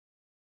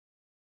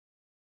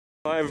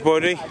Hi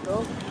everybody,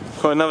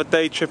 got another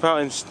day trip out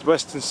in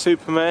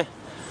Weston-Super-Mare,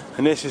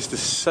 and this is the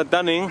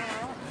stunning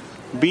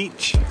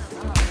beach.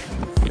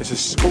 It's a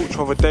scorcher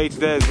of a day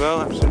today as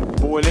well,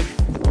 absolutely boiling.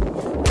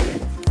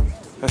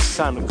 The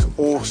sand looks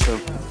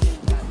awesome.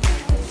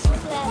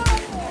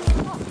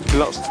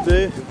 Lots to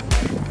do.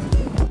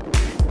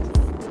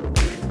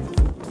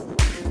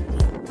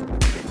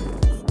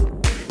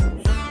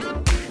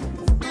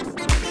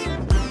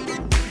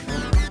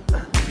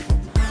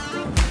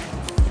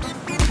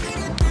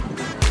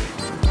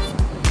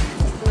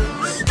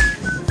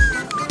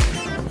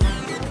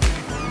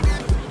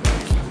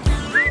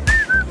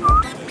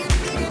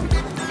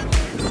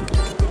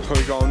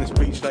 Probably go on this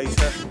beach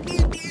later.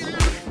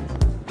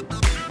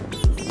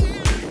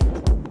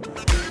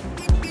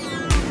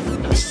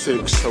 This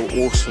looks so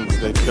awesome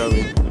today to go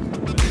in.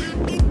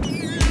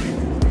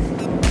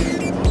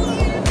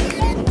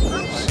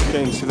 Just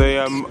getting to the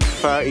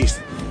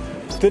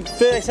 30s. Did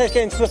they say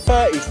getting to the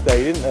 30s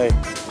today, didn't they?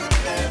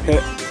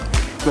 Yeah.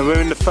 No, we're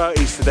in the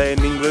 30s today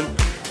in England,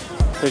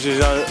 which is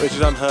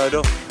unheard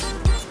of.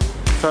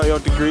 30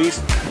 odd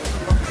degrees.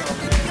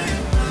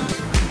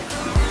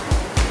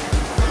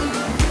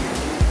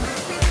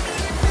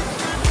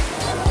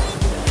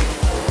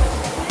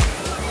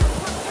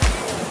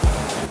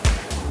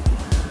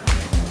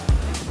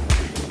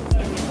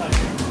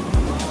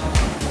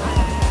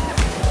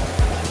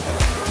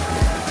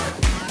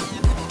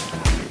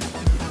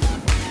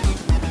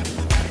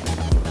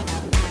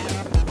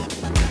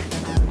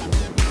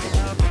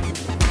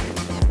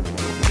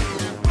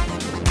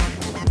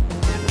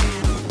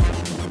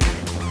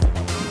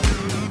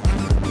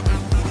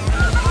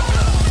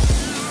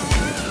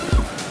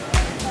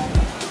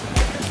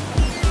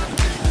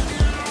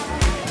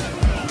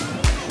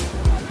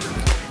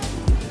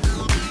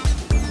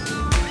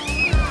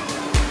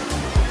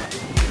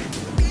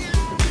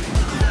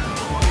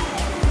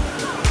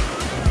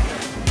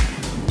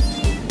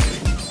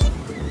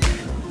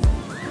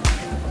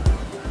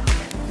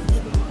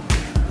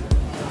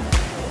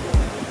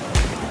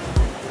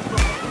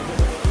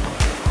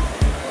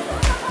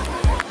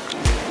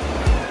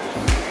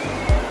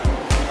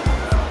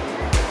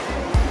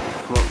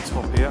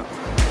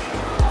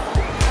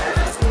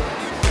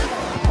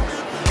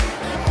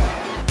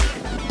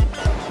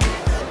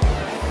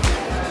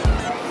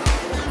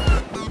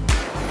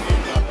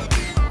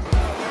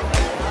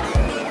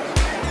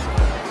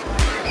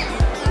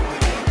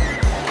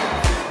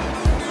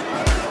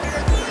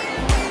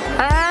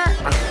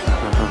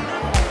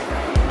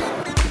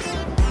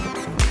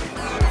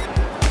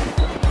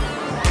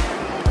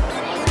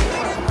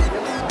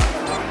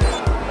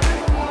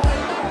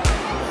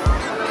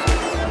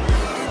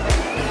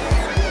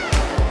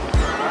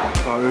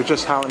 We were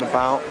just out and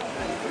about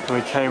and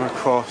we came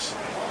across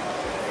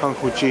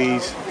Uncle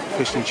G's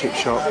fish and chip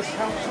shop,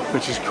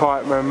 which is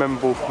quite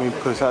memorable for me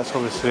because that's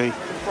obviously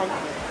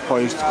what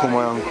I used to call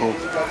my uncle.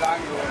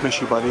 Miss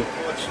you, buddy.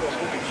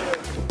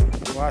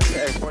 Well, that's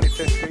it everybody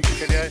for this week's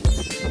video.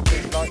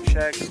 Please like,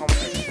 share,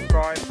 comment and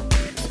subscribe. I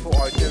thought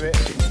I'd do it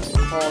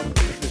on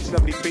this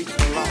lovely beach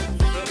in London.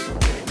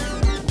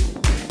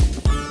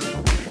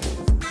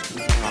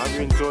 I hope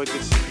you enjoyed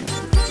this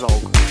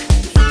vlog.